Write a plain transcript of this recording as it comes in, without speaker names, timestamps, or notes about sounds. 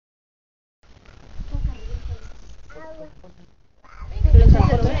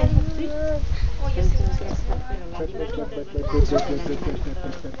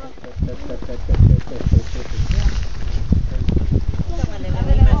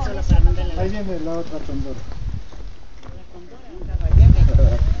Ahí viene la otra condora.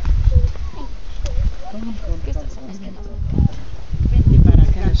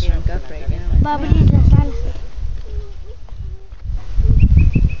 Va a abrir las alas.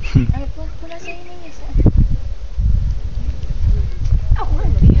 A ver, ponlas ahí, niñas.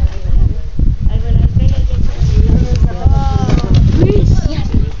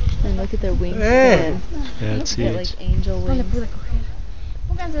 And look at their wingspan. Yeah, it's They're huge. like angel wings.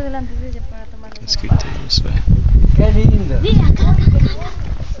 Pónganse delante de ella para tomar. Let's go take this way. Qué linda. Mira, acá.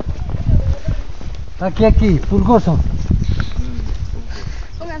 Aquí, pulgoso.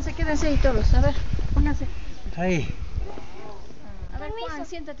 Pónganse, quédense ahí todos. A ver, pónganse. Ahí. A ver, Juan,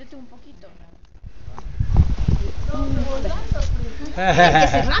 siéntate tú un poquito. Tienen que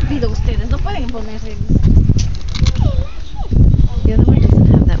ser rápido ustedes, no pueden ponerse. The other one doesn't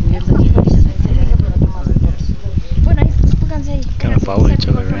have that weird looking thing on its head. Bueno, ahí, pónganse ahí. Kind of follow each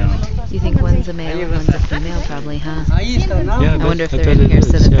other around. You think one's a male and one's a female, probably, huh? Ahí está, ¿no? Yeah, I wonder if I they're bet in it here is.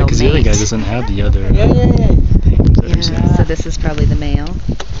 so that Yeah, they'll because the other guy mate. doesn't have the other Yeah. things that are Yeah, similar. so this is probably the male.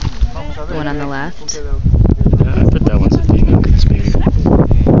 The one on the left. Yeah, I bet that one's a female because it's bigger.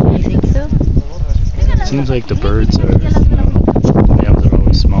 You think so? It seems like the birds are, the males are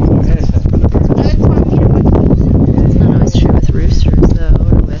always smaller for the birds. It's not always true with roosters, though,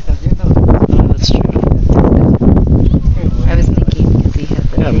 or with... Oh, that's true. I was thinking because he had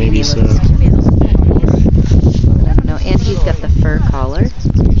the... Yeah, maybe so. I don't know. And he's got the fur collar.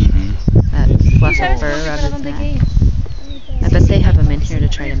 That fluffy fur around his neck. I bet they have them in here to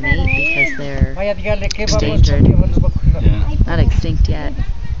try to mate because they're endangered. Yeah. Not extinct yet.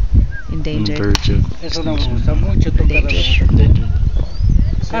 On the Endangered. verge of Eso no me extinction. gusta mucho. Endangered.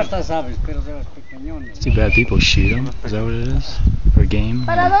 Hasta sabes, pero de los pequeñones. It's too bad people shoot them. Is that what it is? For game?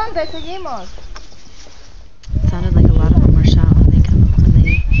 ¿Para dónde seguimos?